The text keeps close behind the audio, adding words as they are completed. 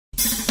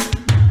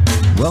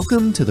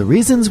Welcome to The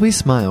Reasons We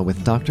Smile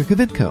with Dr.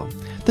 Kvitko,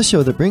 the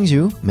show that brings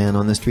you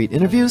man-on-the-street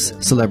interviews,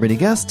 celebrity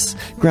guests,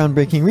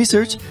 groundbreaking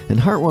research, and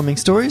heartwarming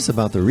stories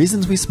about the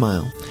reasons we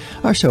smile.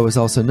 Our show is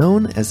also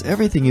known as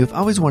everything you've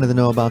always wanted to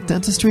know about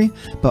dentistry,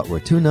 but we're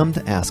too numb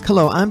to ask.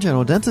 Hello, I'm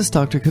General Dentist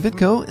Dr.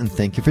 Kvitko, and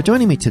thank you for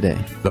joining me today.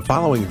 The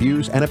following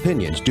views and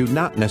opinions do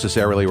not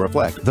necessarily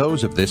reflect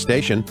those of this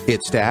station,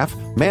 its staff,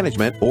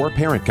 management, or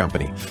parent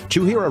company.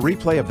 To hear a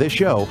replay of this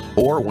show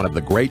or one of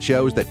the great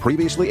shows that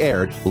previously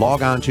aired,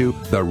 log on to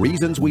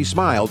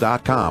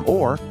thereasonswesmile.com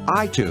or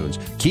iTunes,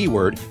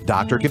 keyword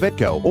Dr.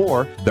 Kvitko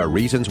or The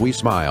Reasons We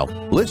Smile.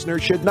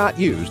 Listeners should not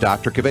use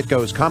Dr.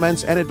 Kvitko's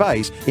comments and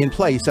advice in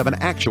place of an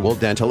actual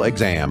dental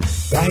exam.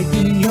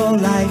 Brighten your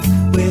life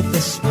with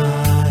a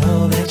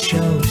smile that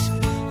shows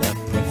the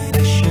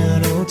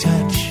professional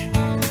touch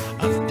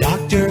of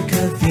Dr.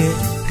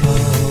 Kvitko.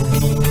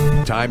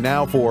 Time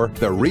now for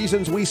The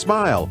Reasons We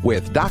Smile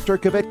with Dr.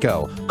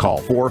 Kvitko. Call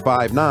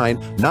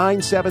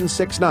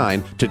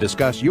 459-9769 to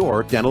discuss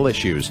your dental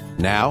issues.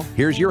 Now,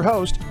 here's your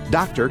host,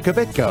 Dr.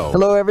 Kvitko.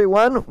 Hello,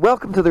 everyone.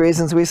 Welcome to The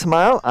Reasons We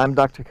Smile. I'm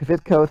Dr.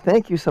 Kvitko.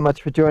 Thank you so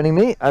much for joining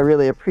me. I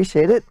really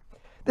appreciate it.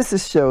 This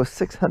is show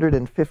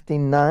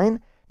 659.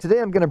 Today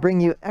I'm going to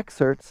bring you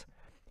excerpts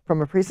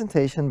from a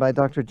presentation by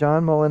Dr.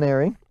 John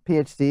Molinari,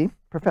 PhD,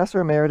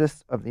 Professor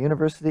Emeritus of the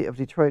University of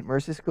Detroit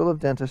Mercy School of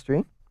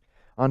Dentistry,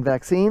 on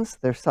vaccines,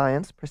 their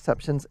science,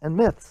 perceptions, and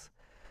myths.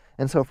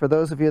 And so for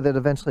those of you that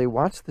eventually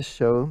watch the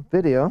show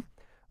video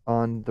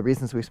on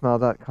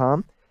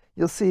thereasonswesmile.com,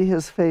 you'll see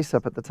his face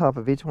up at the top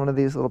of each one of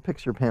these little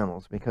picture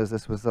panels, because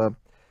this was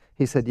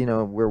he said, you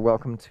know, we're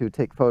welcome to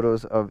take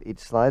photos of each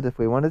slide if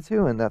we wanted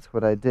to, and that's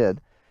what I did.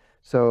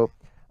 So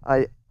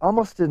I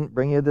almost didn't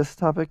bring you this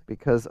topic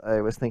because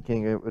I was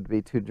thinking it would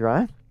be too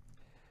dry,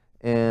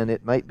 and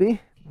it might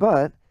be.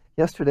 But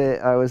yesterday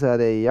I was at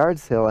a yard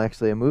sale,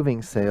 actually a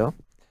moving sale,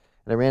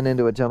 and I ran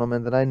into a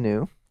gentleman that I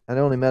knew. I'd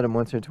only met him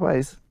once or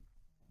twice,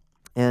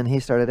 and he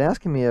started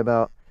asking me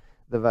about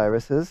the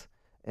viruses,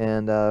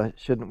 and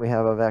shouldn't we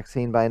have a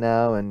vaccine by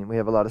now, and we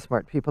have a lot of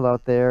smart people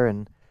out there.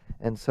 And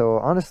so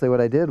honestly what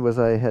I did was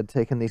I had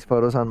taken these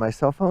photos on my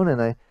cell phone, and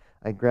I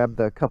grabbed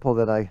the couple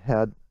that I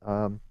had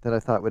that I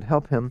thought would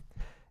help him,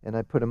 and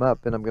I put them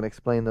up, and I'm going to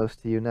explain those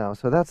to you now.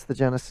 So that's the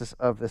genesis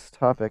of this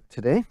topic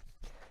today.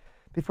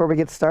 Before we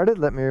get started,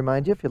 let me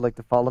remind you, if you'd like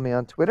to follow me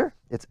on Twitter,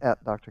 it's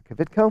at Dr.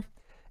 Kvitko.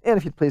 And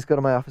if you'd please go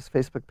to my office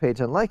Facebook page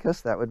and like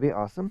us, that would be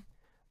awesome.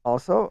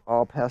 Also,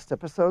 all past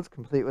episodes,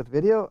 complete with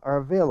video, are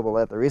available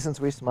at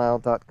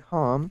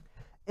thereasonswesmile.com,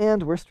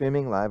 and we're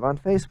streaming live on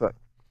Facebook.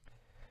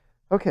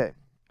 Okay,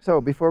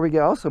 so before we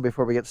get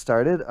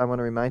started, I want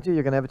to remind you,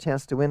 you're going to have a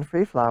chance to win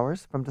free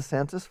flowers from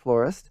DeSantis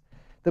Florist.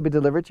 They'll be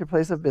delivered to your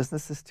place of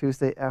business this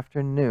Tuesday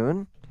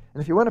afternoon.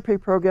 And if you want to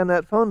pre-program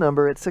that phone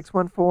number, it's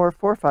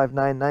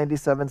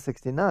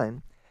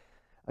 614-459-9769.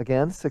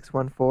 Again,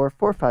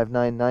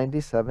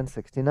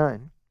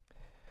 614-459-9769.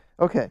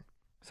 Okay,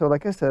 so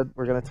like I said,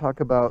 we're going to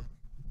talk about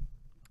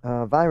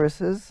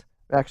viruses.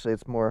 Actually,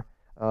 it's more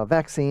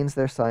vaccines,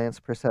 their science,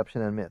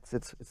 perception, and myths.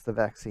 It's the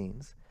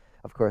vaccines.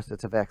 Of course,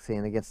 it's a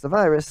vaccine against the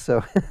virus,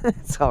 so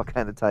it's all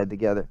kind of tied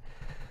together.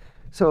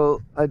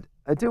 So I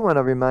do want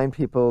to remind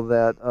people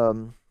that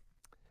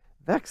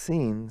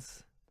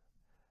vaccines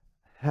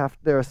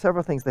there are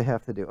several things they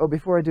have to do. Oh,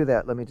 before I do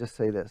that, let me just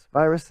say this.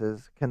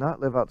 Viruses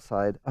cannot live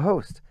outside a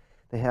host.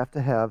 They have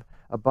to have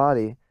a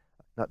body.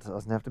 It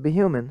doesn't have to be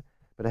human,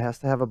 but it has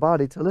to have a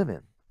body to live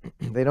in.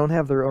 They don't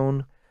have their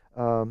own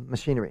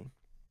machinery.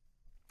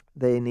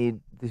 They need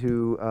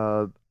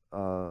to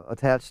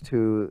attach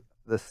to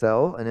the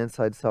cell, an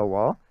inside cell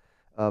wall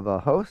of a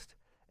host,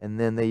 and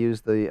then they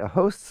use the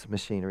host's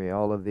machinery,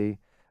 all of the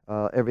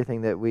everything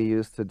that we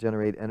use to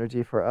generate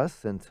energy for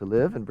us and to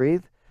live and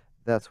breathe.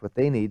 That's what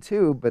they need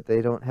too, but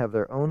they don't have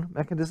their own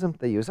mechanism.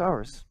 They use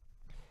ours.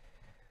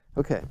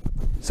 Okay,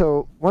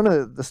 so one of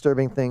the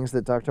disturbing things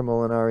that Dr.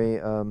 Molinari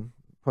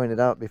pointed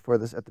out before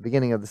this, at the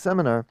beginning of the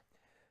seminar,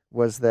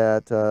 was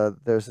that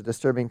there's a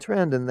disturbing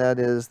trend, and that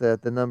is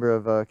that the number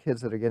of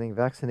kids that are getting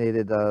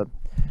vaccinated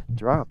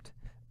dropped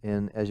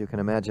in, as you can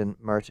imagine,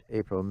 March,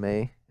 April,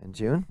 May, and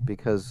June,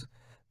 because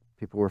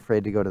people were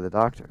afraid to go to the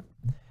doctor.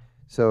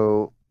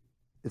 So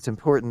it's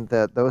important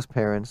that those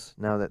parents,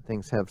 now that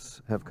things have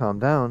calmed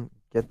down,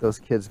 get those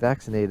kids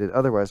vaccinated.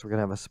 Otherwise, we're going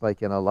to have a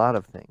spike in a lot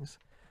of things,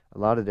 a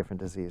lot of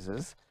different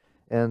diseases.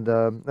 And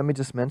let me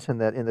just mention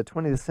that in the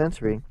 20th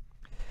century,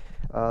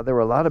 there were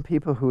a lot of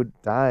people who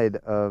died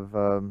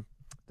of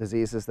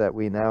diseases that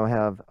we now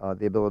have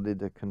the ability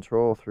to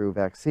control through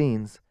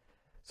vaccines.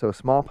 So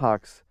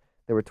smallpox,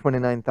 there were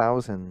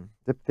 29,000,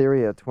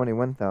 diphtheria,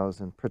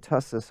 21,000,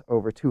 pertussis,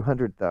 over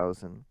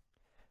 200,000,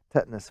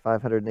 tetanus,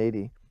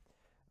 580,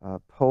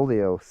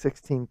 polio,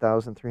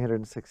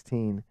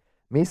 16,316,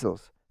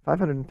 measles,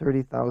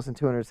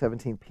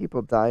 530,217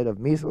 people died of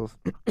measles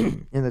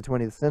in the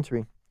 20th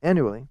century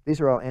annually. These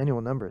are all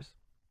annual numbers.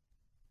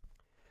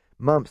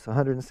 Mumps,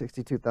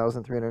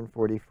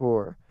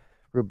 162,344.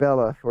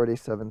 Rubella,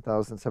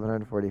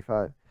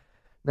 47,745.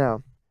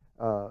 Now,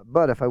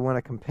 But if I want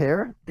to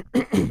compare,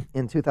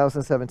 in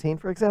 2017,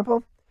 for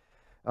example,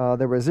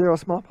 there were 0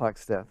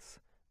 smallpox deaths,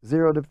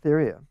 0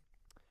 diphtheria.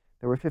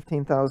 There were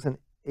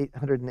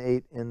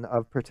 15,808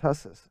 of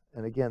pertussis.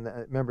 And again,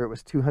 remember, it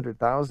was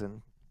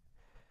 200,000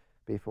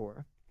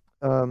 before.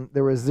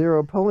 There were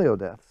 0 polio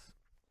deaths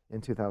in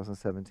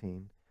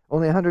 2017.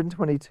 Only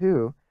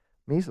 122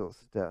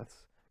 measles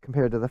deaths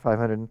compared to the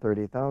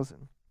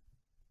 530,000.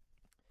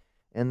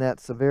 And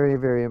that's a very,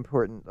 very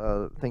important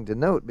thing to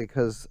note,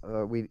 because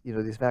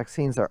these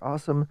vaccines are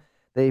awesome.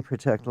 They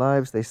protect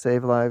lives, they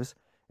save lives,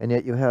 and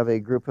yet you have a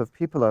group of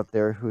people out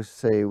there who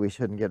say we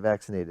shouldn't get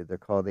vaccinated. They're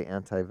called the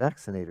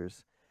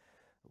anti-vaccinators,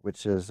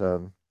 which is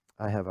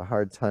I have a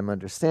hard time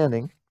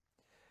understanding.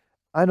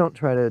 I don't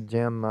try to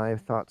jam my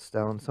thoughts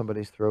down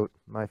somebody's throat,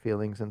 my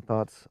feelings and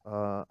thoughts.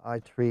 I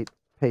treat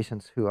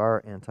patients who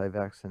are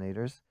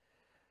anti-vaccinators.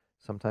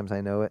 Sometimes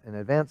I know it in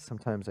advance,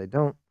 sometimes I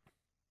don't.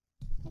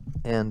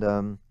 And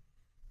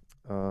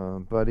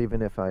but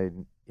even if I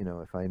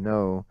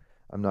know,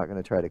 I'm not going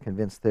to try to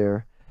convince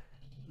their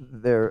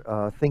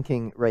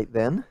thinking right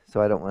then.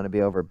 So I don't want to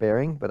be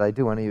overbearing, but I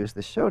do want to use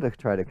the show to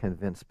try to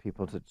convince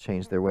people to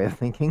change their way of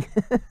thinking,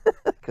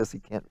 because you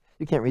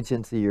can't reach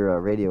into your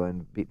radio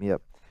and beat me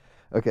up.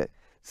 Okay,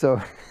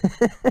 so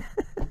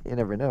you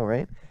never know,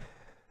 right?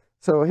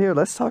 So here,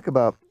 let's talk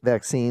about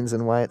vaccines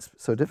and why it's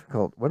so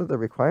difficult. What are the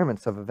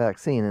requirements of a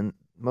vaccine? And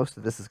most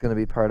of this is going to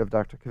be part of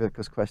Dr.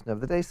 Kvitko's question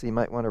of the day, so you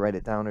might want to write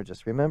it down or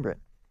just remember it.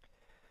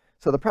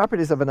 So the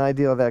properties of an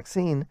ideal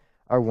vaccine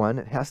are: 1,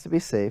 it has to be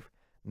safe,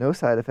 no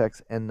side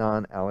effects, and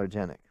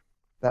non-allergenic.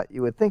 That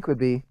you would think would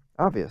be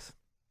obvious.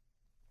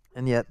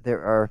 And yet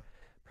there are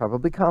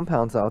probably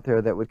compounds out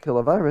there that would kill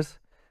a virus,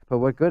 but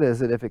what good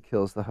is it if it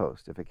kills the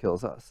host, if it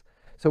kills us?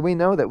 So we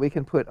know that we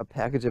can put a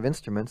package of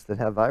instruments that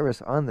have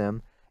virus on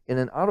them in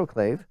an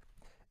autoclave,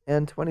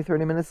 and 20,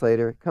 30 minutes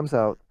later, it comes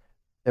out,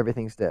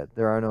 everything's dead.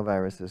 There are no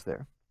viruses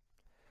there.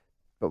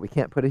 But we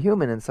can't put a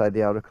human inside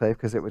the autoclave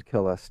because it would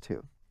kill us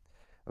too.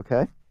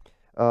 Okay?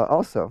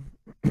 Also,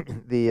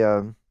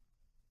 it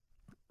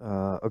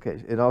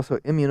also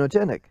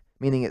immunogenic,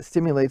 meaning it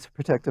stimulates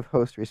protective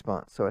host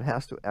response. So it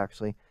has to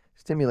actually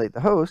stimulate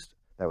the host,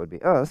 that would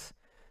be us,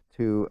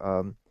 to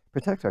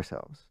protect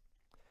ourselves.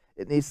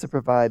 It needs to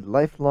provide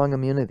lifelong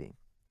immunity.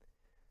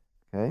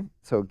 Okay?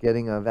 So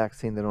getting a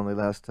vaccine that only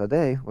lasts a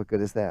day, what good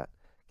is that?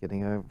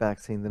 Getting a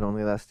vaccine that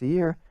only lasts a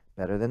year,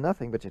 better than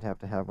nothing, but you'd have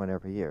to have one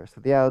every year.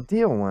 So the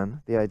ideal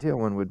one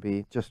would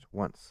be just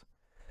once.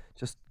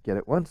 Just get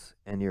it once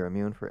and you're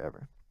immune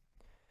forever.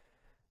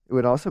 It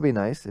would also be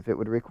nice if it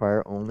would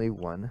require only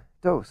 1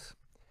 dose.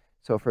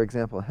 So for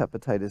example,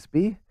 hepatitis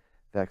B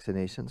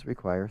vaccinations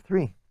require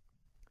 3.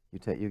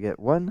 You get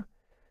one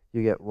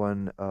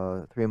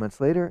 3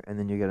 months later, and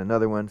then you get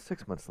another one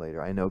 6 months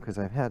later. I know because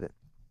I've had it.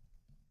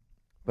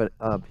 But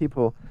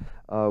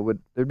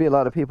there'd be a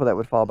lot of people that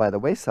would fall by the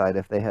wayside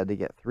if they had to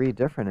get 3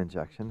 different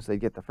injections. They'd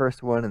get the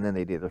first one, and then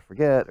they'd either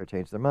forget or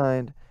change their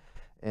mind,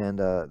 and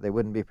they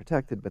wouldn't be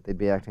protected, but they'd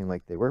be acting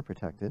like they were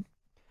protected.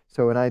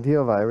 So an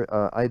ideal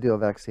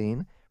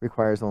vaccine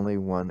requires only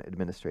 1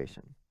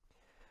 administration.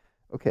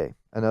 Okay,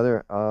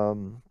 another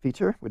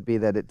feature would be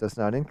that it does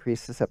not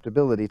increase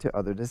susceptibility to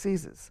other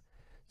diseases.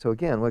 So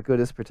again, what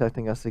good is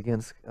protecting us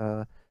against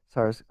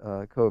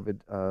SARS-CoV?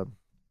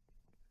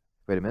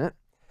 Wait a minute.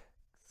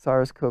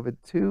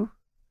 SARS-CoV-2,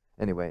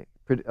 anyway,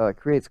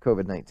 creates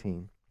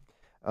COVID-19.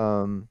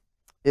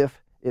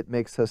 If it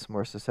makes us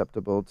more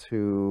susceptible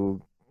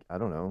to, I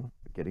don't know,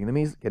 getting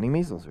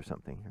measles or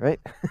something, right?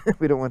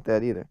 We don't want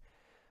that either.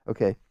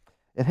 Okay,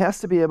 it has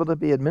to be able to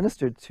be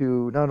administered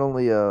to not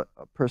only a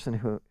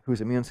person whose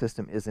immune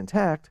system is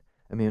intact,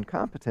 immune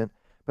competent,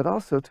 but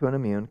also to an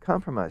immune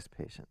compromised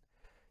patient.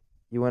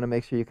 You want to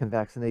make sure you can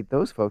vaccinate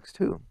those folks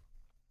too.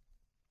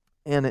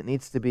 And it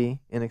needs to be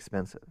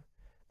inexpensive.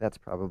 That's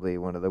probably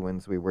one of the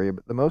ones we worry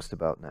the most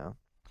about now.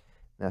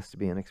 It has to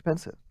be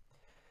inexpensive.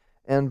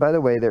 And by the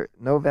way,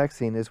 no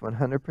vaccine is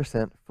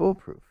 100%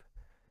 foolproof.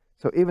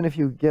 So even if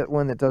you get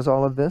one that does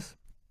all of this,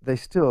 they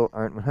still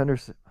aren't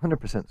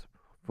 100%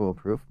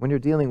 foolproof. When you're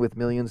dealing with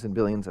millions and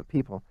billions of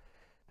people,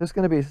 there's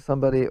going to be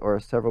somebody or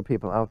several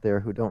people out there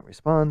who don't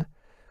respond,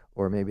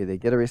 or maybe they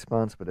get a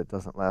response, but it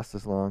doesn't last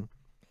as long.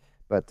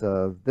 But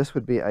this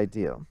would be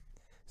ideal.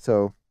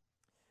 So,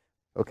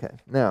 okay,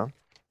 now,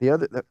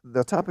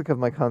 the topic of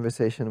my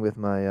conversation with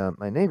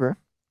my neighbor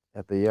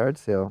at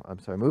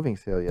the moving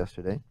sale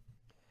yesterday,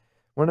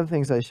 one of the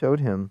things I showed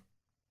him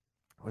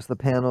was the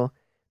panel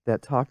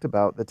that talked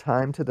about the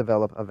time to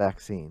develop a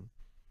vaccine,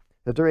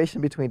 the duration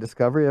between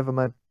discovery of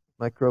a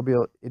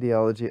microbial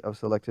etiology of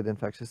selected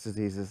infectious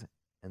diseases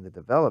and the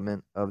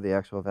development of the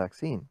actual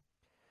vaccine.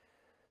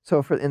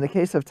 So in the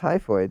case of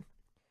typhoid,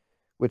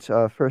 which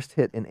first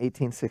hit in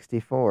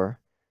 1864,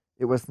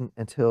 it wasn't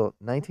until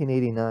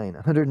 1989,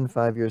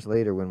 105 years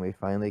later, when we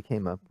finally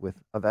came up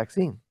with a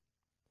vaccine.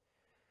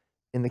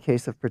 In the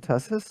case of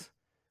pertussis,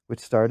 which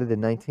started in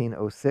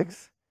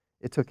 1906,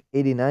 it took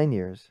 89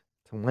 years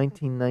to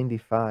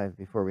 1995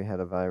 before we had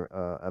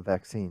a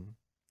vaccine.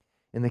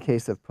 In the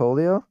case of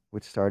polio,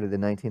 which started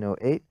in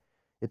 1908,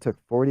 It took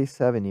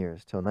 47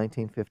 years till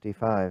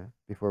 1955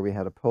 before we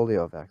had a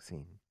polio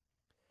vaccine.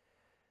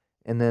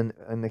 And then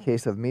in the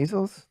case of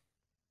measles,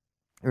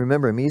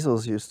 remember,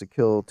 measles used to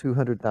kill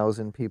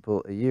 200,000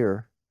 people a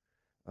year,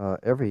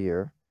 every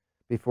year,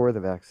 before the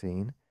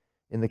vaccine.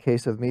 In the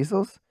case of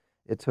measles,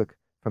 it took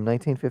from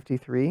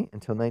 1953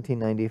 until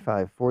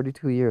 1995,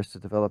 42 years to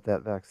develop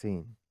that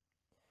vaccine.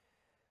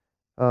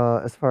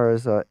 As far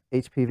as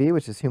HPV,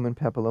 which is human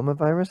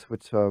papillomavirus,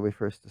 which we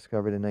first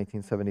discovered in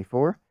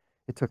 1974,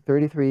 it took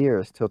 33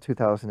 years till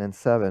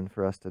 2007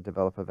 for us to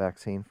develop a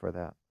vaccine for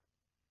that.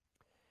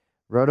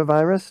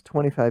 Rotavirus,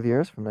 25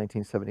 years from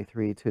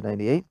 1973 to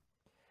 98.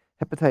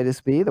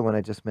 Hepatitis B, the one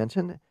I just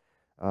mentioned,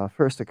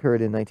 first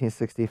occurred in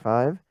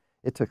 1965.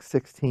 It took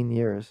 16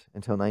 years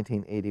until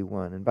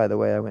 1981. And by the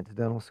way, I went to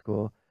dental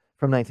school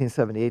from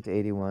 1978 to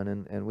 81,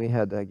 and we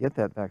had to get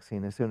that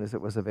vaccine as soon as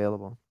it was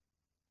available.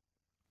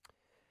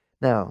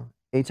 Now,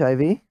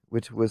 HIV,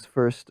 which was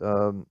first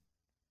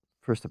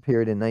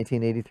appeared in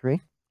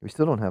 1983. We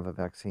still don't have a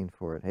vaccine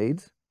for it.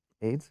 AIDS.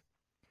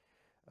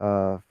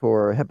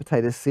 For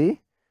hepatitis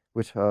C,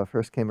 which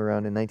first came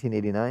around in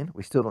 1989,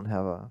 we still don't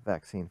have a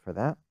vaccine for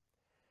that.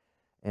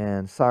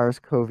 And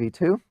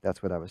SARS-CoV-2,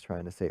 that's what I was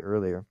trying to say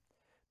earlier,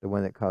 the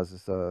one that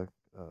causes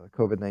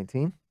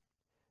COVID-19,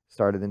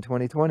 started in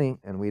 2020,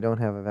 and we don't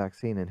have a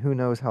vaccine, and who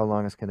knows how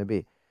long it's going to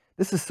be.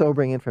 This is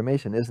sobering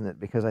information, isn't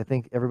it? Because I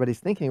think everybody's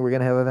thinking we're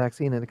going to have a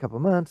vaccine in a couple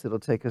months. It'll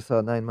take us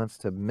 9 months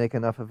to make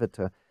enough of it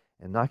to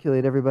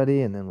inoculate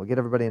everybody, and then we'll get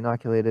everybody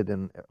inoculated,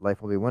 and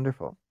life will be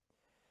wonderful.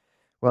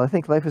 Well, I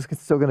think life is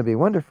still going to be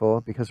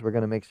wonderful because we're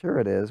going to make sure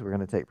it is. We're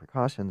going to take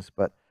precautions,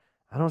 but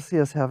I don't see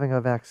us having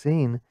a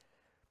vaccine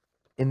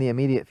in the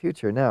immediate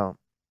future. Now,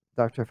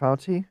 Dr.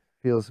 Fauci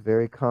feels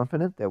very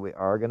confident that we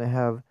are going to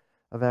have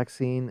a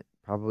vaccine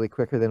probably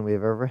quicker than we've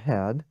ever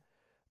had,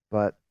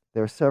 but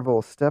there are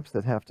several steps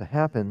that have to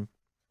happen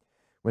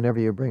whenever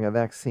you bring a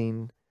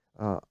vaccine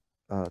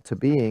to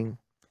being,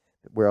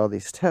 where all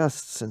these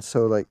tests, and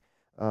so like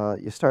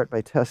you start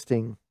by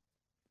testing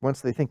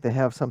once they think they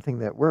have something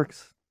that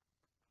works.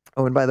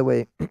 Oh, and by the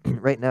way,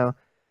 right now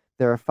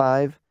there are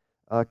 5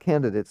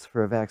 candidates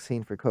for a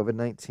vaccine for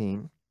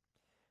COVID-19.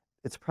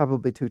 It's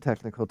probably too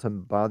technical to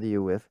bother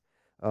you with,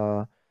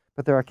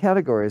 but there are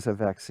categories of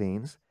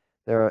vaccines.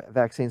 There are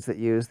vaccines that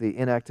use the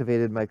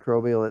inactivated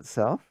microbial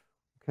itself,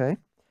 okay?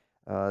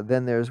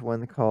 Then there's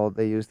one called,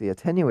 they use the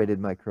attenuated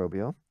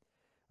microbial.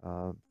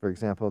 For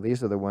example,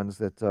 these are the ones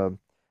that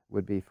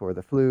would be for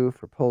the flu,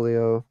 for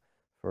polio,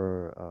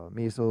 for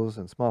measles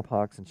and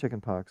smallpox and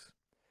chickenpox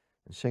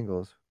and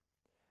shingles.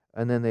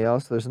 And then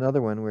there's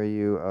another one where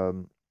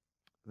you,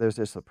 there's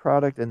just a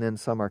product, and then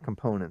some are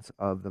components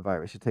of the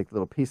virus. You take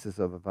little pieces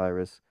of a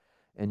virus,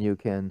 and you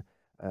can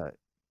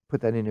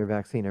put that in your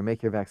vaccine or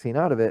make your vaccine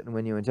out of it. And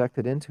when you inject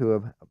it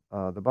into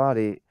the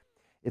body,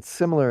 it's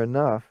similar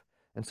enough,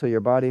 and so your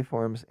body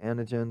forms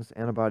antigens,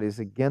 antibodies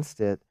against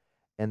it,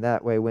 and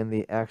that way when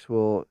the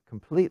actual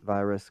complete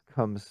virus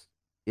comes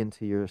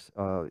into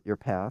your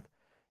path,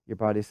 your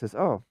body says,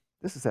 oh,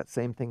 this is that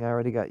same thing I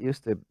already got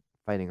used to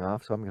fighting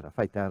off, so I'm going to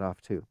fight that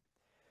off too.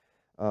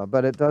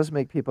 But it does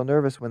make people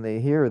nervous when they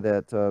hear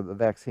that the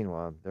vaccine,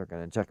 well, they're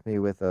going to inject me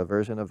with a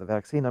version of the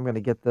vaccine, I'm going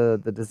to get the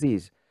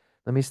disease.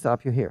 Let me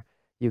stop you here.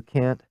 You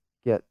can't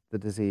get the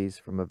disease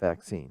from a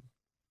vaccine.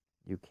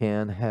 You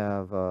can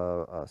have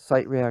a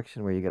site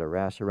reaction where you get a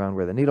rash around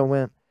where the needle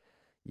went.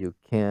 You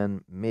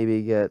can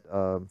maybe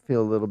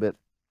feel a little bit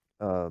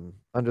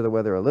under the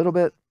weather a little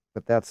bit,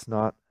 but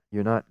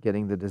you're not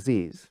getting the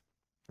disease,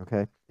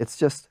 okay? It's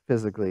just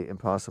physically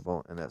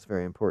impossible, and that's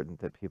very important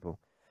that people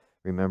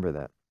remember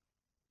that.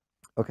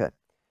 Okay,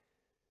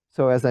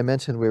 so as I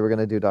mentioned, we were going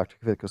to do Dr.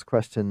 Kvitko's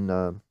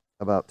question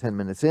about 10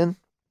 minutes in,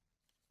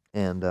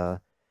 and I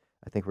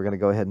think we're going to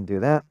go ahead and do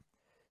that.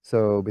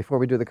 So before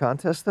we do the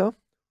contest, though,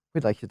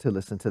 we'd like you to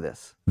listen to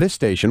this. This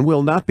station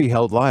will not be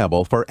held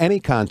liable for any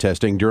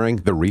contesting during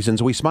The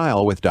Reasons We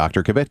Smile with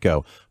Dr.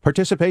 Kvitko.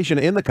 Participation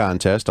in the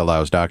contest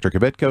allows Dr.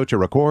 Kvitko to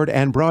record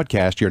and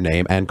broadcast your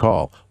name and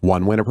call.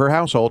 1 winner per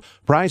household.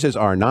 Prizes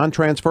are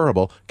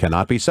non-transferable,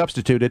 cannot be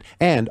substituted,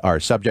 and are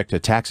subject to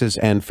taxes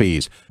and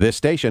fees. This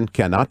station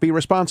cannot be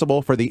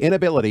responsible for the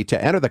inability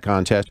to enter the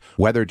contest,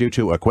 whether due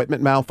to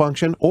equipment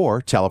malfunction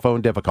or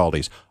telephone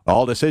difficulties.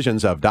 All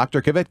decisions of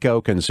Dr.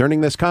 Kvitko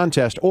concerning this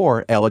contest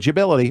or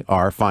eligibility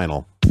are final.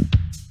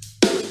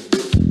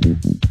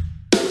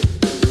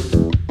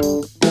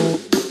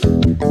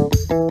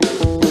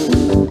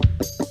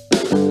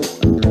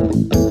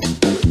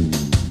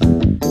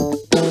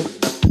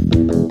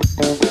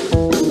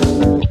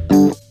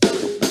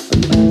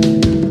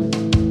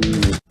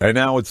 And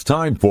now it's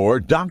time for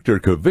Dr.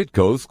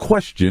 Kvitko's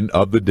question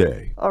of the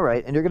day. All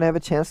right, and you're going to have a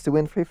chance to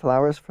win free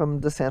flowers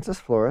from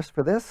DeSantis Florist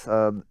for this.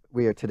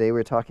 Today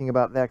we're talking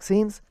about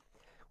vaccines.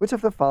 Which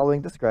of the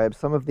following describes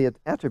some of the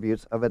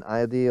attributes of an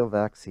ideal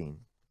vaccine?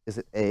 Is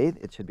it A,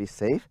 it should be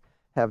safe,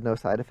 have no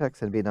side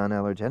effects, and be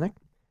non-allergenic?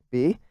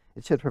 B,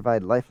 it should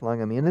provide lifelong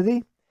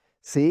immunity?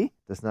 C,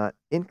 does not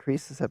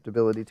increase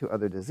susceptibility to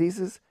other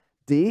diseases?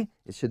 D,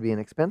 it should be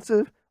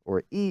inexpensive?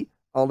 Or E,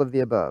 all of the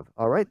above.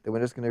 All right, the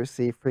winner's going to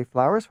receive free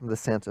flowers from the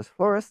Santa's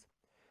Florist.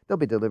 They'll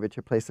be delivered to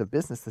your place of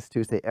business this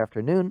Tuesday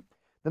afternoon.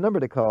 The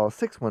number to call,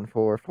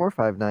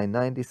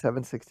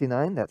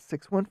 614-459-9769. That's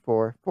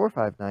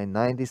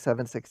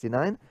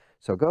 614-459-9769.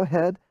 So go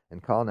ahead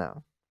and call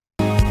now.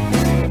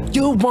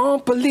 You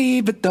won't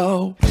believe it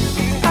though.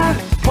 I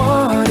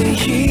wanna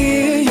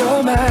hear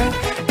your mind,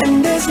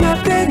 and there's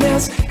nothing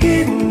else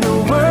in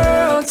the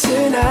world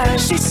tonight.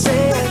 She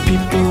said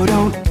people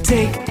don't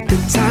take the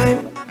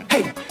time.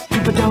 Hey,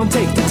 people don't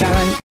take the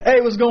time.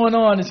 Hey, what's going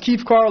on? It's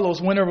Keith Carlos,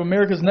 winner of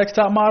America's Next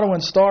Top Model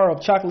and star of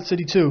Chocolate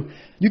City 2.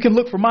 You can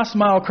look for my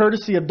smile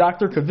courtesy of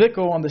Dr.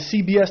 Kvitko on the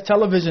CBS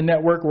television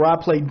network, where I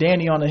play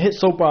Danny on the hit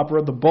soap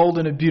opera The Bold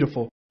and the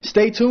Beautiful.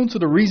 Stay tuned to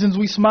The Reasons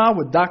We Smile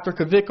with Dr.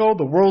 Kvitko,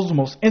 the world's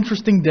most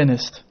interesting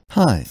dentist.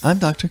 Hi, I'm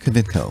Dr.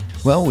 Kvitko.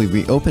 Well, we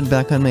reopened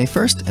back on May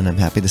 1st, and I'm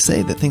happy to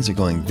say that things are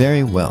going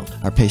very well.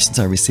 Our patients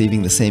are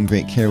receiving the same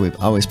great care we've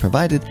always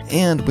provided,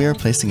 and we are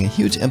placing a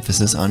huge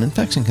emphasis on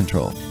infection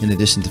control. In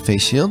addition to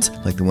face shields,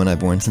 like the one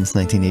I've worn since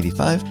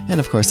 1985, and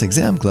of course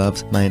exam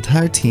gloves, my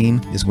entire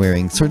team is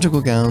wearing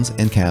surgical gowns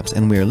and caps,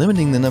 and we are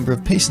limiting the number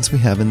of patients we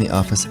have in the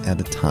office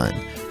at a time.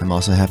 I'm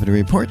also happy to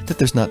report that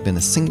there's not been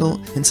a single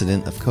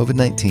incident of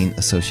COVID-19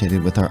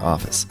 associated with our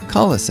office.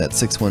 Call us at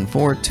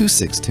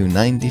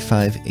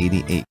 614-262-9588.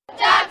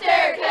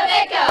 Dr.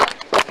 Kvitko,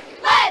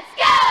 let's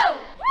go!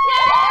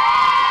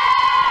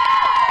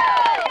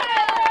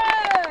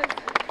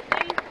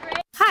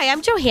 Hi,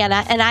 I'm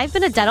Johanna, and I've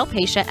been a dental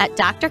patient at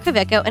Dr.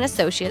 Kvitko and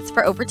Associates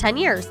for over 10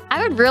 years.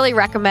 I would really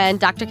recommend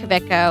Dr.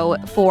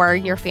 Kvitko for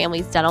your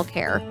family's dental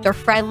care. They're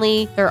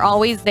friendly. They're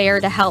always there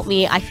to help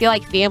me. I feel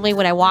like family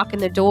when I walk in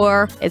the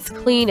door. It's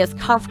clean, it's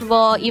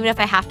comfortable. Even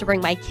if I have to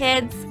bring my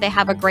kids, they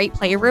have a great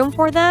playroom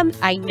for them.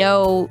 I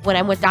know when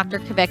I'm with Dr.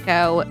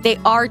 Kvitko, they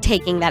are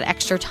taking that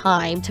extra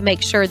time to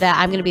make sure that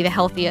I'm going to be the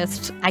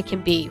healthiest I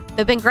can be.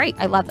 They've been great.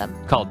 I love them.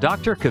 Call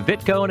Dr.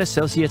 Kvitko and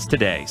Associates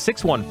today,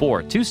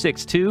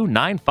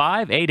 614-262-9588.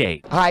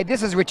 Hi,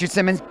 this is Richard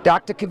Simmons.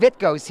 Dr.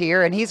 Kvitko's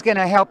here, and he's going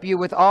to help you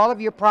with all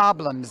of your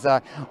problems.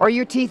 Are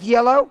your teeth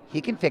yellow? He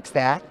can fix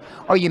that.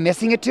 Are you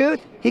missing a tooth?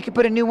 He can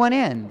put a new one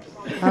in.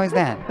 How is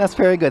that? That's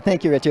very good.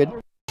 Thank you, Richard.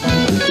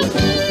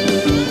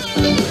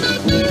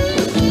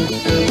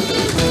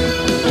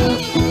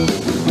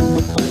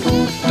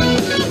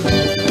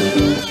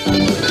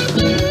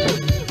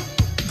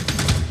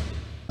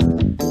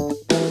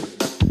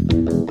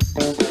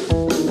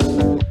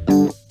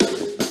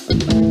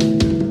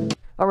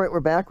 All right,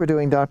 we're back. We're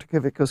doing Dr.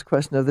 Kvitko's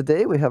question of the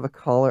day. We have a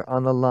caller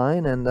on the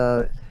line.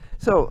 And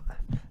so,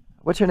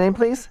 what's your name,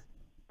 please?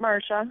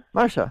 Marcia.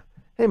 Marcia.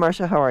 Hey,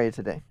 Marcia, how are you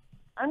today?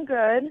 I'm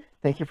good.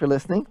 Thank you for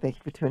listening. Thank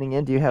you for tuning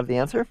in. Do you have the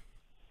answer?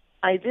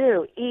 I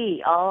do.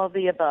 E, all of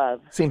the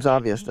above. Seems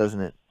obvious,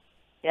 doesn't it?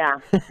 Yeah.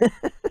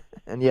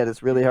 And yet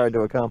it's really hard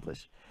to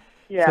accomplish.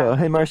 Yeah. So,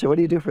 hey, Marcia, what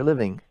do you do for a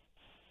living?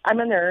 I'm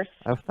a nurse.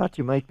 I thought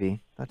you might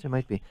be.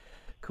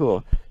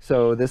 Cool.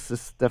 So this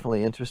is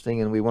definitely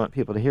interesting, and we want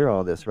people to hear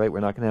all this, right?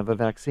 We're not going to have a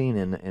vaccine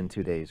in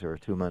 2 days or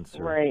 2 months.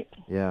 Or, right.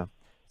 Yeah.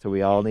 So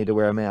we all need to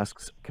wear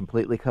masks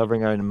completely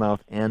covering our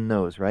mouth and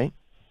nose, right?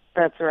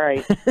 That's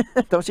right.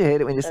 Don't you hate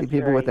it when you see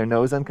people with their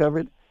nose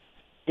uncovered?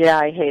 Yeah,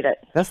 I hate it.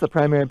 That's the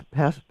primary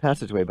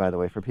passageway, by the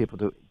way, for people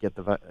to get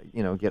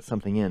get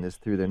something in is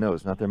through their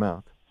nose, not their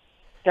mouth.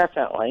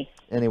 Definitely.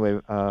 Anyway,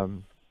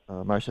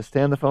 Marcia,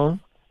 stay on the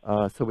phone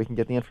so we can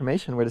get the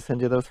information where to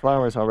send you those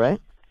flowers, all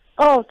right?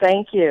 Oh,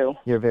 thank you.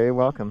 You're very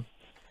welcome.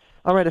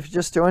 All right, if you're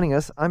just joining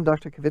us, I'm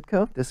Dr.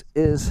 Kvitko. This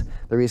is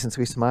The Reasons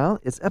We Smile.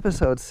 It's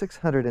episode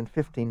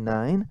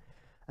 659.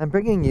 I'm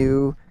bringing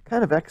you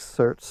kind of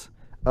excerpts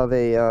of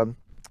it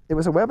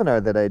was a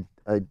webinar that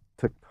I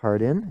took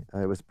part in.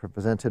 It was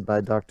presented by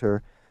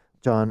Dr.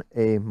 John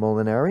A.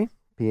 Molinari,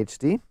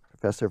 PhD,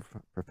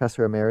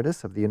 Professor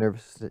Emeritus of the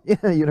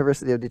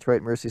University of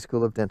Detroit Mercy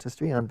School of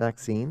Dentistry on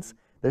vaccines,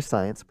 their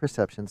science,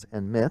 perceptions,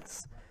 and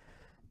myths.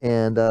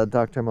 And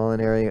Dr.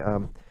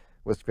 Molinari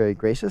was very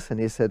gracious, and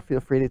he said, feel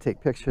free to take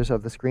pictures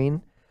of the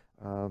screen.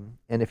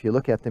 And if you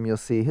look at them, you'll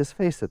see his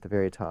face at the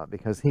very top,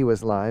 because he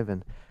was live,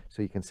 and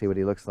so you can see what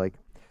he looks like.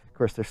 Of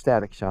course, they're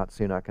static shots,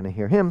 so you're not going to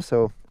hear him,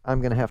 so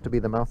I'm going to have to be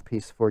the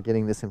mouthpiece for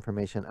getting this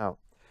information out.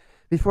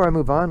 Before I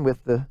move on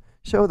with the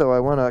show, though, I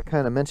want to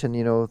kind of mention,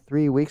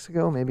 3 weeks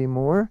ago, maybe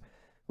more,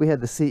 we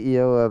had the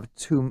CEO of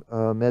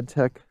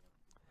MedTech,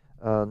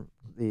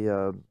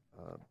 the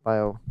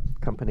bio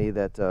company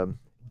that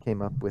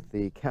came up with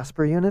the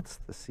CASPR units,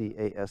 the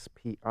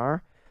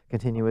CASPR,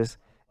 Continuous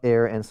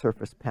Air and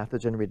Surface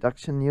Pathogen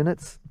Reduction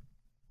Units.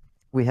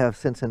 We have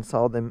since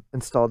installed them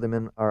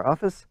in our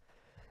office,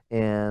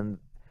 and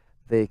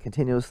they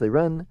continuously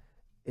run.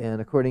 And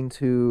according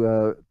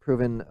to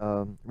proven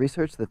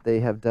research that they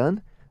have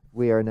done,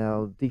 we are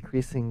now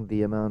decreasing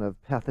the amount of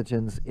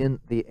pathogens in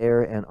the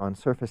air and on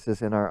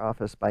surfaces in our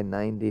office by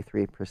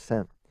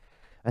 93%.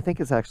 I think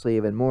it's actually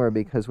even more,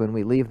 because when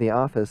we leave the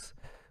office,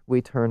 we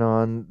turn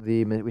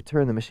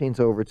the machines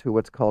over to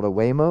what's called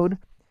away mode,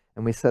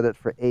 and we set it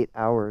for 8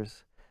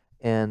 hours,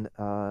 and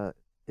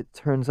it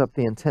turns up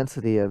the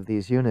intensity of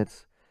these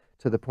units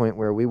to the point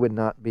where we would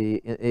not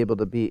be able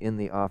to be in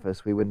the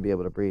office. We wouldn't be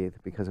able to breathe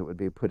because it would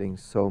be putting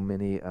so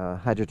many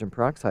hydrogen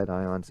peroxide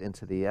ions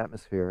into the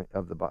atmosphere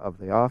of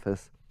the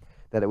office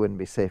that it wouldn't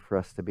be safe for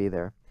us to be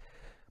there.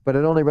 But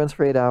it only runs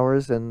for 8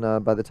 hours,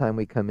 and by the time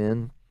we come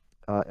in,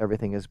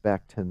 everything is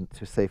back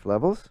to safe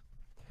levels.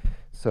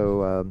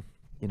 So,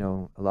 you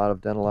know, a lot of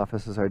dental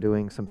offices are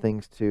doing some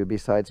things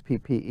besides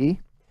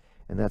PPE,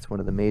 and that's one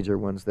of the major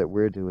ones that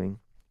we're doing.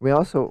 We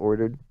also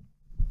ordered,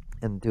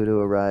 and due to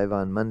arrive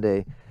on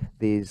Monday,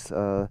 these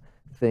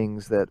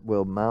things that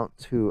will mount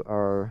to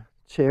our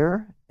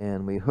chair,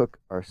 and we hook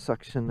our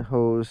suction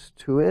hose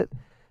to it,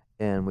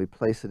 and we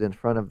place it in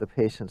front of the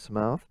patient's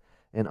mouth,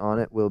 and on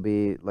it will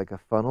be like a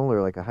funnel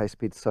or like a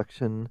high-speed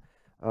suction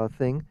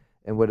thing,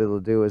 and what it'll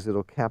do is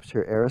it'll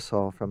capture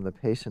aerosol from the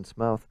patient's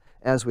mouth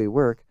as we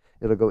work.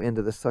 It'll go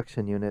into the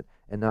suction unit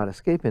and not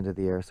escape into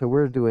the air. So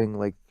we're doing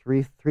like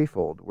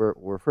threefold.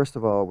 We're first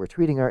of all, we're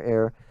treating our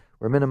air,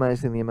 we're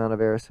minimizing the amount of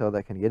aerosol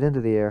that can get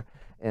into the air,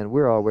 and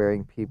we're all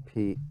wearing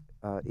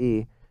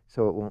PPE,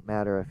 so it won't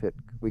matter if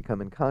we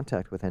come in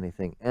contact with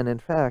anything. And in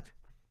fact,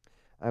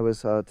 I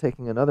was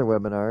taking another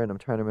webinar, and I'm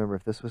trying to remember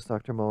if this was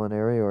Dr.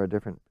 Molinari or a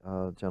different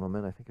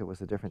gentleman. I think it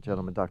was a different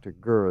gentleman, Dr.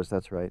 Gurs,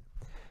 that's right.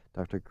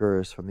 Dr.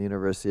 Gurs from the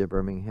University of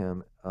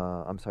Birmingham,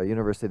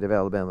 University of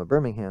Alabama,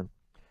 Birmingham.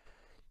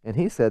 And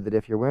he said that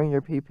if you're wearing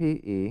your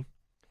PPE,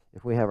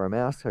 if we have our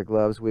masks, our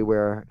gloves, we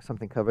wear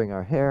something covering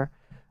our hair.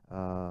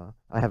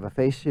 I have a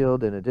face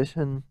shield in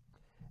addition,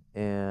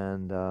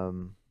 and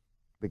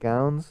the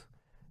gowns,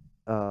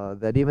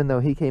 that even though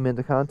he came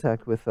into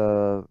contact with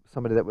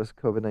somebody that was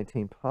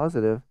COVID-19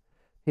 positive,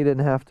 he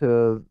didn't have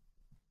to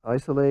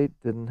isolate,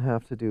 didn't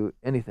have to do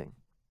anything.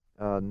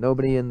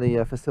 Nobody in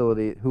the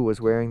facility who was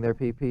wearing their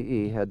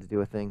PPE had to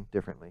do a thing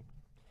differently.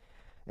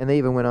 And they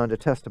even went on to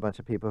test a bunch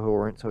of people who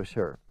weren't so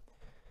sure.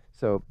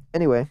 So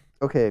anyway,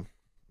 okay,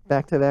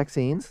 back to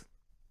vaccines.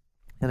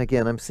 And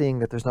again, I'm seeing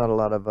that there's not a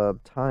lot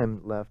of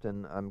time left,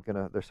 and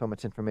there's so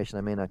much information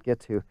I may not get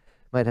to.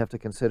 Might have to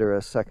consider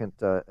a second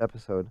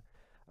episode,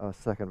 a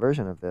second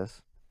version of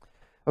this.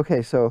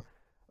 Okay, so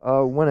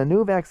when a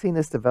new vaccine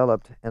is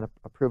developed and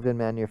approved and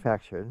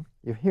manufactured,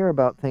 you hear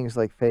about things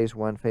like phase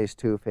 1, phase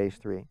 2, phase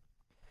 3.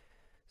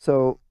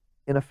 So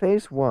in a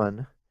phase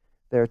 1,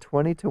 there are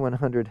 20 to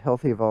 100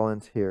 healthy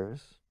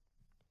volunteers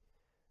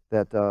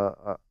that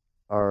are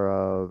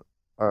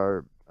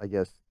I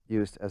guess,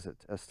 used as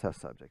test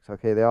subjects.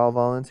 Okay, they all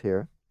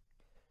volunteer,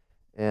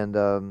 and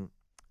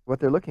what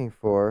they're looking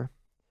for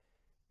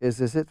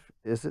is it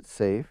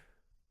safe?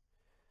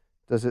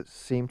 Does it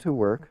seem to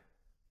work?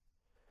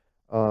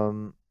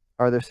 Are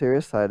there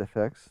serious side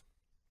effects?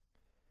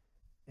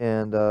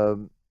 And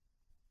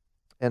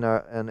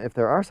if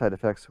there are side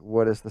effects,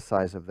 what is the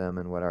size of them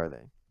and what are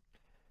they?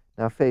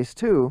 Now, phase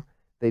 2,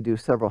 they do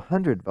several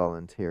hundred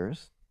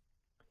volunteers.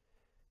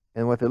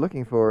 And what they're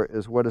looking for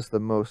is what is the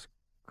most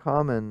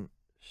common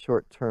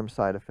short-term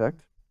side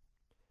effect,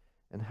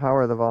 and how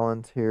are the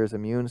volunteers'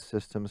 immune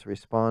systems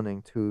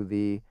responding to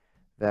the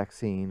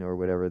vaccine or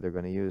whatever they're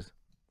going to use.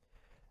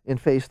 In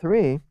phase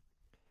 3,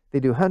 they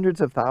do hundreds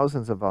of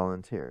thousands of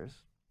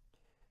volunteers.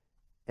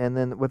 And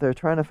then what they're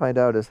trying to find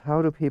out is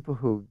how do people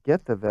who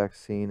get the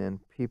vaccine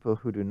and people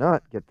who do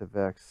not get the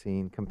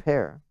vaccine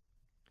compare?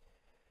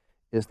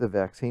 Is the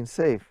vaccine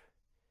safe?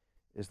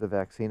 Is the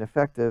vaccine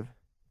effective?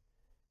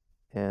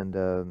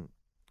 And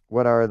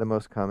what are the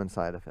most common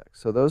side effects?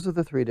 So those are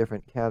the 3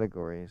 different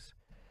categories.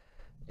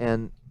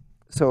 And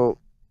so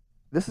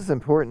this is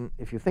important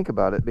if you think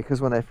about it, because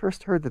when I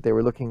first heard that they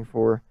were looking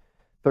for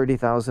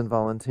 30,000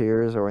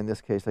 volunteers, or in this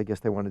case, I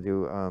guess they want to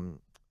do,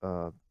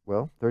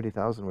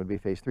 30,000 would be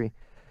phase 3.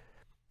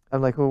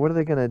 I'm like, well, what are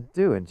they going to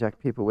do? Inject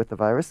people with the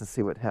virus and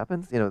see what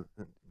happens? You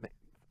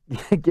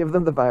know, give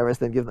them the virus,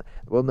 then give them,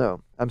 well,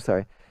 no, I'm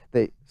sorry.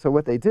 So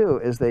what they do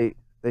is they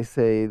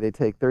say they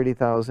take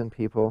 30,000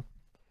 people,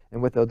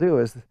 and what they'll do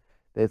is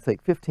they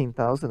take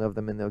 15,000 of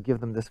them and they'll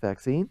give them this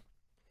vaccine,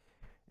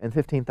 and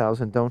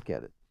 15,000 don't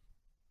get it.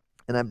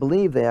 And I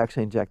believe they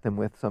actually inject them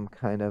with some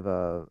kind of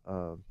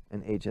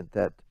an agent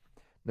that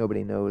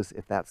nobody knows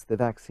if that's the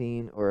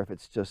vaccine or if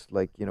it's just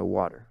like, you know,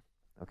 water,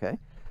 okay?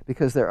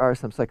 Because there are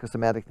some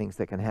psychosomatic things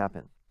that can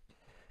happen.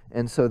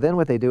 And so then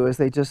what they do is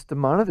they just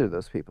monitor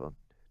those people.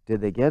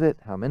 Did they get it?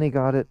 How many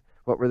got it?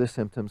 What were their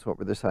symptoms? What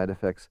were their side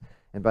effects?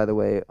 And by the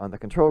way, on the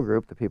control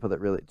group, the people that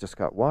really just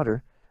got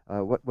water,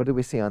 what did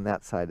we see on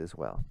that side as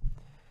well?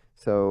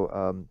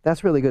 So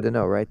that's really good to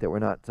know, right? That we're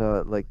not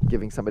like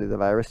giving somebody the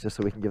virus just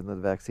so we can give them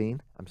the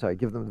vaccine. I'm sorry,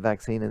 give them the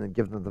vaccine and then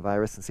give them the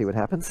virus and see what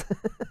happens.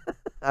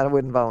 I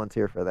wouldn't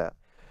volunteer for that.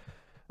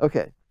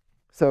 Okay,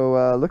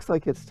 so looks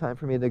like it's time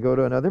for me to go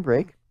to another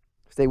break.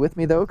 Stay with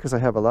me though, because I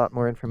have a lot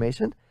more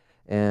information,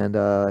 and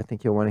I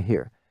think you'll want to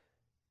hear.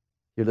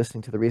 You're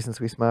listening to The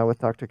Reasons We Smile with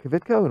Dr.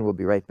 Kvitko, and we'll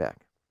be right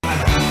back.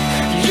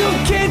 You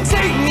can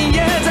take me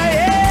as I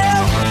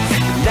am,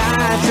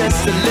 not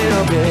just a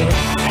little bit.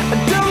 I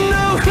don't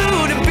know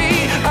who to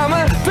be. I'm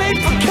a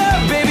paper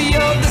cup, baby,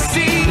 of the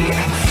sea.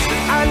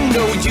 I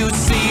know you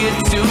see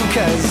it too,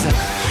 'cause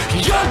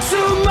you're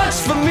too much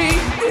for me.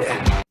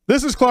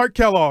 This is Clark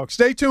Kellogg.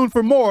 Stay tuned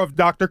for more of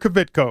Dr.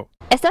 Kvitko.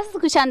 Estás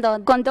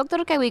escuchando con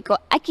Dr. Kvitko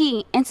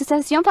aquí en su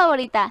estación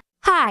favorita.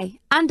 Hi,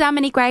 I'm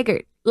Dominique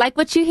Reichert. Like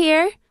what you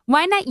hear?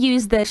 Why not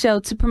use the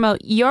show to promote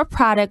your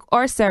product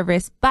or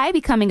service by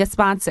becoming a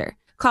sponsor?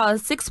 Call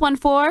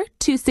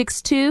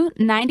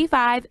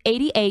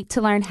 614-262-9588 to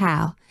learn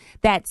how.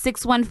 That's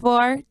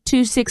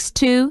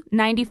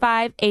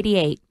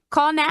 614-262-9588.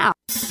 Call now.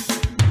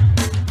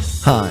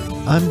 Hi,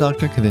 I'm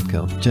Dr.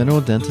 Kvitko,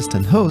 general dentist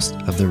and host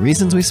of the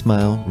Reasons We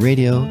Smile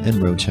radio and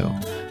roadshow.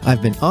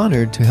 I've been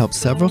honored to help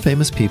several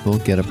famous people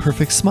get a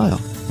perfect smile,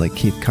 like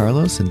Keith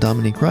Carlos and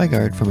Dominique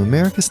Reigard from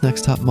America's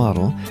Next Top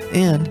Model,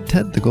 and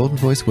Ted the Golden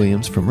Voice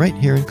Williams from right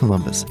here in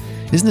Columbus.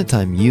 Isn't it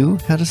time you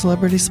had a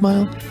celebrity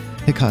smile?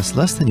 It costs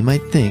less than you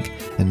might think,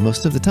 and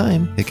most of the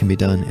time, it can be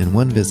done in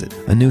one visit.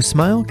 A new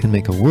smile can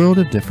make a world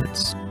of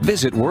difference.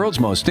 Visit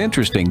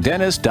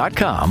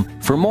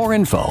worldsmostinterestingdentist.com for more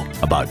info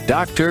about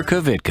Dr.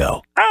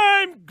 Kvitko.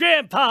 I'm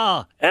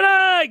Grandpa, and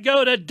I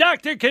go to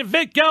Dr.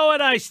 Kvitko,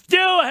 and I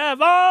still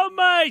have all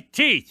my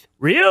teeth.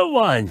 Real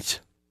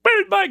ones.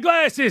 Where's my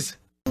glasses?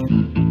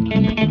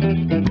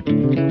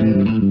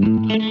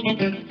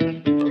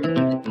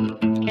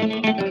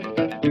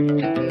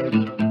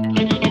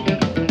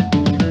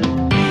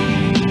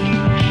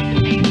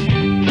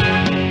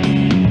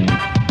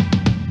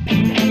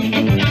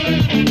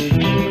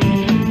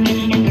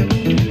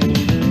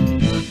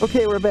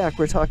 Okay, we're back.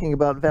 We're talking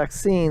about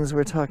vaccines.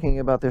 We're talking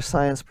about their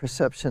science,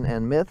 perception,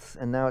 and myths.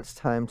 And now it's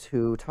time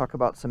to talk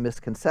about some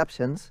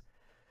misconceptions.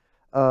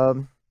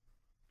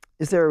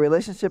 Is there a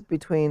relationship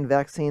between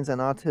vaccines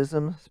and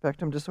autism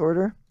spectrum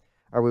disorder?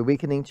 Are we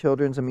weakening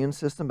children's immune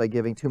system by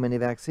giving too many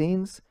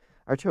vaccines?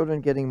 Are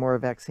children getting more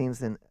vaccines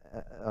than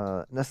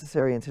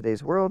necessary in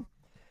today's world?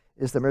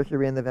 Is the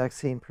mercury in the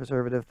vaccine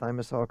preservative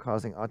thimerosal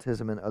causing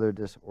autism and other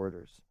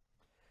disorders?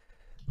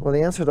 Well,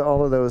 the answer to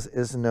all of those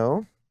is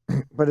no.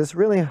 But it's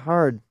really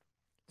hard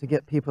to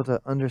get people to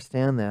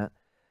understand that.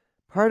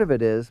 Part of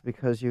it is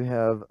because you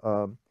have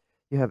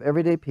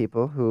everyday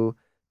people who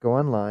go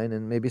online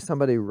and maybe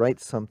somebody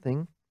writes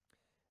something,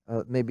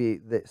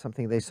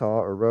 something they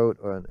saw or wrote,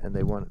 and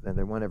they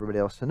want everybody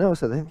else to know,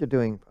 so they think they're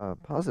doing a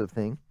positive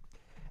thing,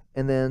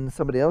 and then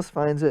somebody else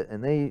finds it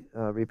and they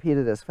repeat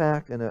it as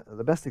fact. And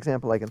the best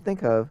example I can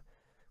think of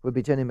would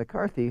be Jenny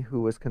McCarthy,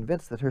 who was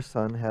convinced that her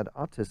son had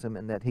autism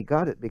and that he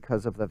got it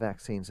because of the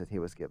vaccines that he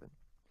was given.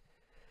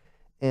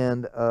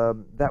 And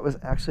that was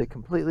actually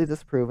completely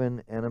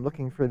disproven, and I'm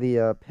looking for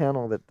the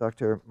panel that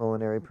Dr.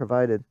 Molinari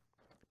provided.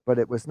 But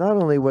it was not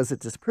only was it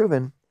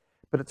disproven,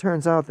 but it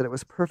turns out that it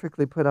was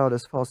perfectly put out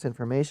as false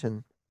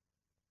information,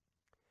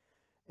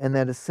 and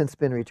that has since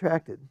been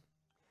retracted.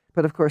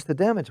 But of course the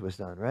damage was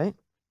done, right?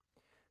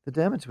 The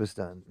damage was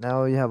done.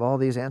 Now you have all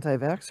these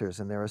anti-vaxxers,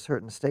 and there are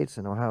certain states,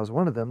 and Ohio is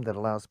one of them, that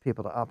allows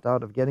people to opt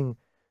out of getting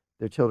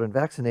their children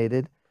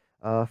vaccinated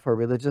for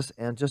religious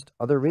and just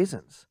other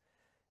reasons.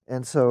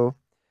 And so,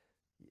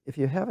 if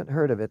you haven't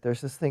heard of it,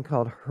 there's this thing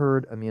called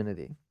herd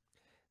immunity.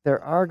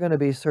 There are going to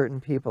be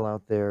certain people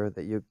out there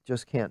that you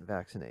just can't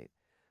vaccinate.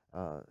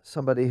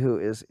 Somebody who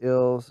is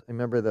ill,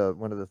 remember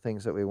one of the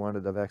things that we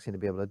wanted the vaccine to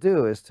be able to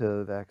do is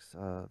to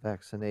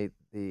vaccinate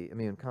the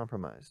immune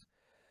compromised.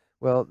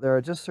 Well, there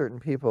are just certain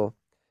people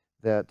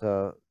that,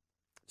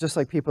 just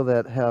like people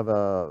that have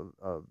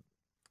a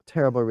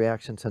terrible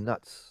reaction to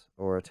nuts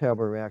or a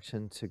terrible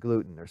reaction to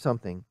gluten or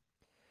something,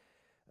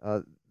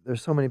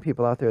 there's so many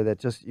people out there that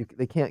just,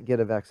 they can't get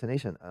a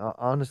vaccination.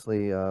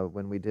 Honestly,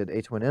 when we did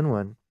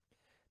H1N1,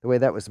 the way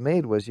that was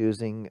made was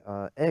using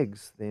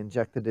eggs. They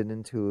injected it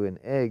into an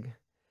egg,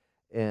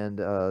 and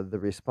the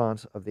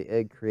response of the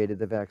egg created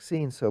the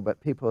vaccine.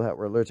 But people that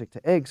were allergic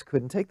to eggs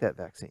couldn't take that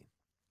vaccine.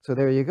 So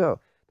there you go.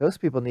 Those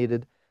people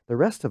needed the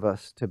rest of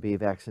us to be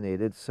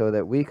vaccinated so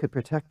that we could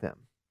protect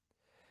them,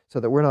 so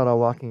that we're not all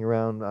walking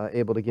around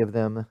able to give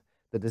them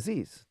the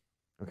disease.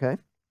 Okay?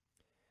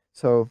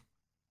 So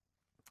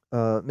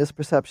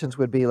misperceptions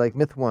would be like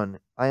myth 1,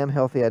 I am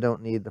healthy, I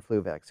don't need the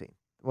flu vaccine.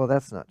 Well,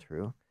 that's not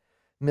true.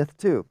 Myth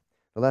 2,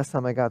 the last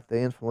time I got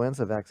the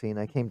influenza vaccine,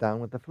 I came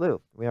down with the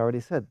flu. We already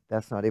said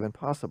that's not even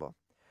possible.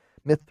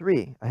 Myth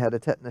 3, I had a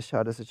tetanus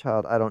shot as a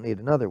child, I don't need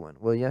another one.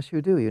 Well, yes,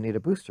 you do. You need a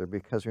booster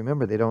because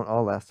remember, they don't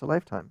all last a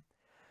lifetime.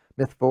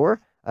 Myth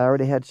 4, I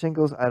already had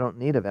shingles, I don't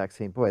need a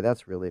vaccine. Boy,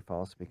 that's really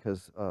false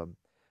because,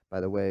 by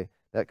the way,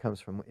 that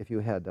comes from if you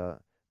had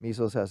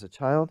measles as a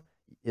child,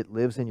 it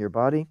lives in your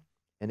body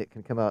and it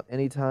can come out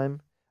anytime,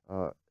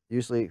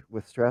 usually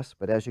with stress,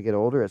 but as you get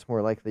older, it's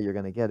more likely you're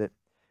going to get it.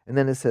 And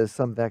then it says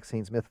some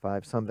vaccines, myth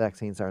 5, some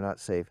vaccines are not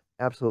safe.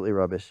 Absolutely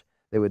rubbish.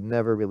 They would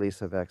never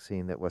release a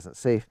vaccine that wasn't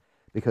safe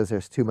because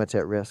there's too much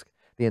at risk.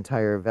 The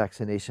entire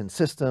vaccination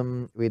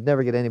system, we'd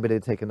never get anybody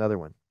to take another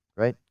one,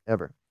 right?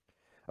 Ever.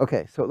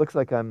 Okay, so it looks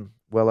like I'm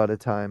well out of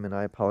time, and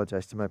I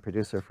apologize to my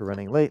producer for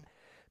running late.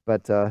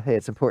 But, hey,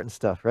 it's important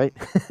stuff, right?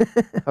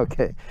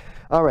 Okay.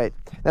 All right.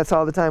 That's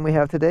all the time we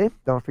have today.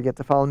 Don't forget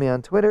to follow me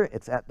on Twitter.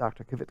 It's at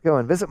Dr. Kvitko,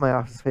 and visit my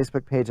office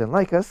Facebook page and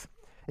like us.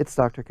 It's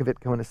Dr.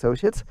 Kvitko and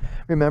Associates.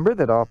 Remember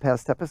that all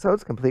past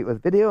episodes, complete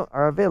with video,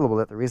 are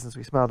available at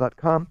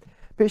thereasonswesmile.com.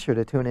 Be sure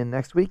to tune in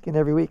next week and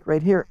every week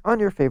right here on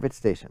your favorite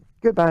station.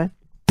 Goodbye.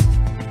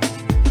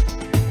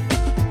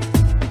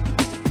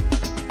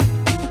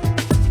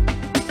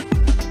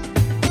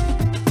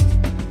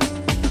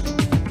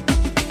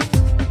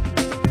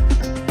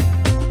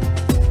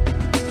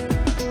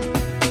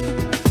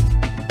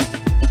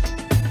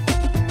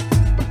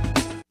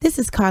 This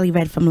is Carly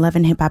Red from Love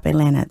and Hip Hop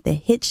Atlanta, the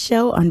hit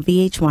show on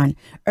VH1,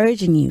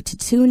 urging you to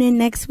tune in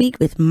next week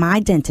with my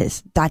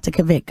dentist, Dr.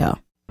 Kvitko.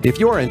 If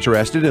you're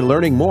interested in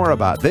learning more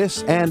about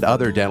this and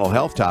other dental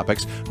health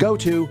topics, go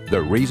to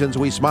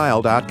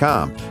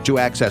thereasonswesmile.com to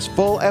access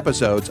full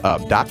episodes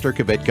of Dr.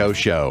 Kvitko's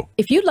show.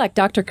 If you'd like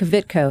Dr.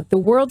 Kvitko, the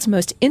world's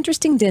most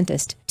interesting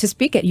dentist, to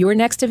speak at your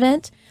next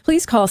event,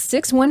 please call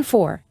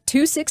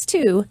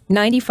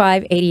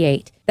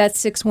 614-262-9588.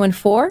 That's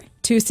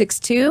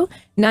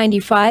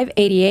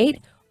 614-262-9588,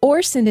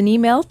 or send an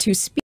email to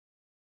speak